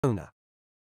Bologna.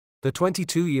 The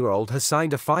 22-year-old has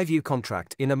signed a 5-year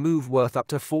contract in a move worth up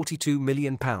to £42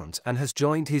 million and has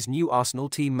joined his new Arsenal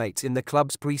teammates in the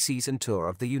club's pre-season tour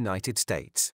of the United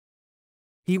States.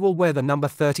 He will wear the number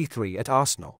 33 at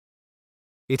Arsenal.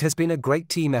 It has been a great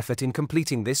team effort in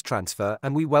completing this transfer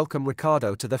and we welcome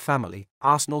Riccardo to the family,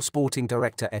 Arsenal sporting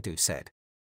director Edu said.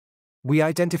 We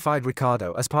identified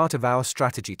Riccardo as part of our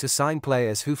strategy to sign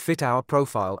players who fit our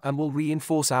profile and will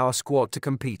reinforce our squad to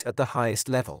compete at the highest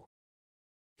level.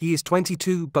 He is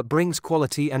 22 but brings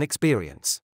quality and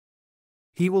experience.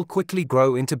 He will quickly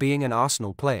grow into being an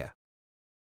Arsenal player.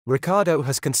 Riccardo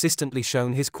has consistently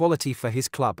shown his quality for his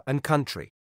club and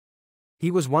country.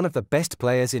 He was one of the best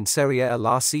players in Serie A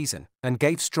last season and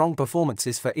gave strong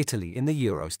performances for Italy in the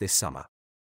Euros this summer.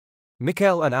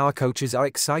 Mikel and our coaches are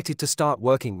excited to start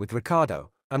working with Riccardo,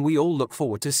 and we all look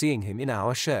forward to seeing him in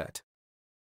our shirt.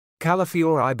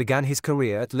 Calafiori began his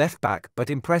career at left-back but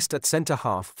impressed at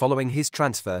centre-half following his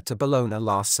transfer to Bologna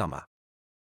last summer.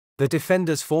 The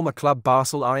defender's former club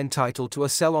Basel are entitled to a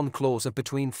sell-on clause of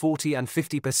between 40 and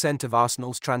 50% of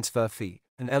Arsenal's transfer fee,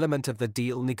 an element of the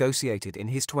deal negotiated in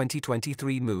his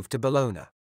 2023 move to Bologna.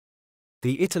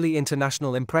 The Italy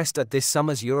international impressed at this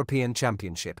summer's European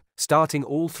Championship, starting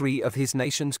all 3 of his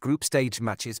nation's group stage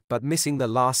matches but missing the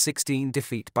last 16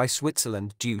 defeat by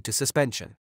Switzerland due to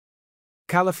suspension.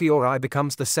 Calafiori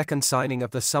becomes the second signing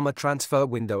of the summer transfer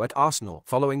window at Arsenal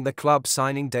following the club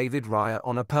signing David Raya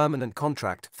on a permanent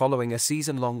contract following a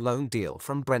season-long loan deal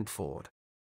from Brentford.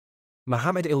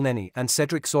 Mohamed Elneny and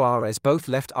Cedric Soares both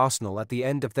left Arsenal at the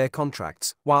end of their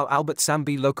contracts, while Albert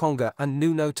Sambi Lokonga and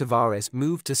Nuno Tavares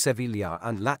moved to Sevilla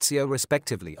and Lazio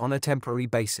respectively on a temporary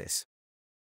basis.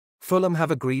 Fulham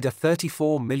have agreed a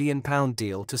 £34 million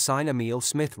deal to sign Emile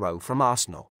Smith-Rowe from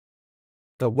Arsenal.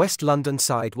 The West London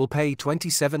side will pay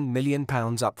 £27 million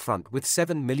upfront with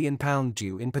 £7 million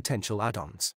due in potential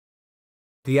add-ons.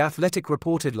 The Athletic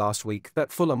reported last week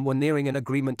that Fulham were nearing an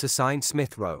agreement to sign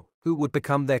Smith-Rowe, who would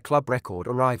become their club record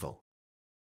arrival.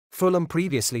 Fulham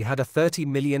previously had a £30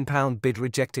 million bid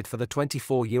rejected for the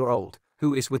 24-year-old,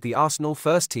 who is with the Arsenal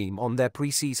first team on their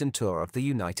pre-season tour of the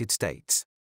United States.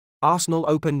 Arsenal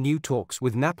open new talks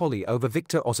with Napoli over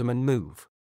Victor Osimhen move.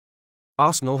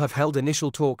 Arsenal have held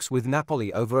initial talks with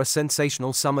Napoli over a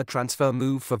sensational summer transfer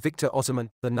move for Victor Osimhen.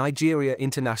 The Nigeria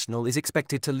international is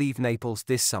expected to leave Naples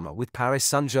this summer, with Paris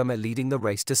Saint-Germain leading the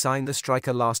race to sign the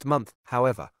striker last month.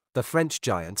 However, the French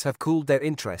giants have cooled their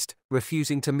interest,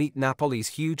 refusing to meet Napoli's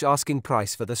huge asking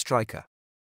price for the striker.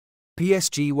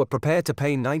 PSG were prepared to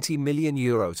pay €90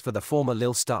 million for the former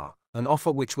Lille star, an offer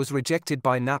which was rejected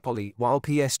by Napoli. While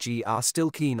PSG are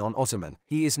still keen on Osimhen,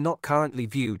 he is not currently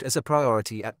viewed as a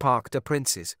priority at Parc des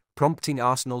Princes, prompting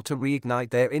Arsenal to reignite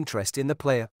their interest in the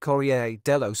player. Corriere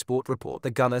dello Sport report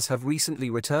the Gunners have recently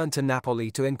returned to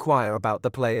Napoli to inquire about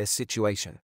the player's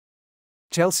situation.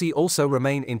 Chelsea also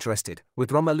remain interested, with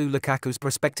Romelu Lukaku's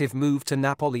prospective move to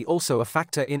Napoli also a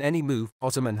factor in any move.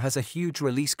 Osimhen has a huge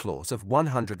release clause of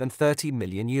 €130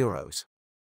 million.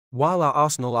 While our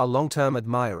Arsenal are long-term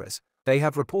admirers, they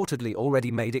have reportedly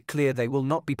already made it clear they will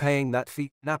not be paying that fee.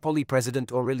 Napoli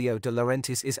president Aurelio De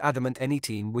Laurentiis is adamant any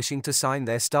team wishing to sign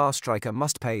their star striker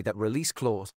must pay that release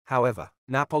clause. However,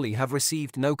 Napoli have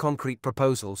received no concrete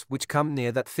proposals which come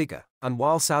near that figure, and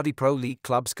while Saudi Pro League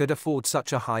clubs could afford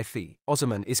such a high fee,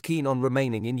 Osimhen is keen on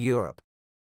remaining in Europe.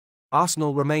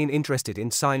 Arsenal remain interested in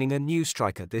signing a new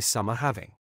striker this summer,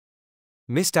 having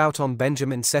missed out on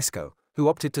Benjamin Sesko, who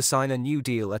opted to sign a new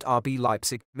deal at RB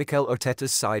Leipzig. Mikel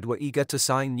Arteta's side were eager to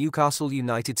sign Newcastle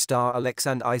United star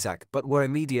Alexander Isak but were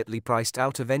immediately priced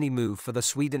out of any move for the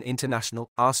Sweden international.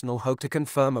 Arsenal hope to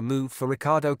confirm a move for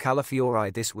Riccardo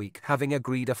Calafiori this week, having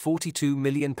agreed a £42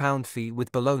 million fee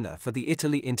with Bologna for the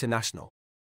Italy international.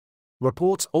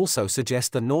 Reports also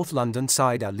suggest the North London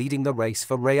side are leading the race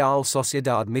for Real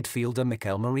Sociedad midfielder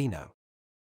Mikel Merino.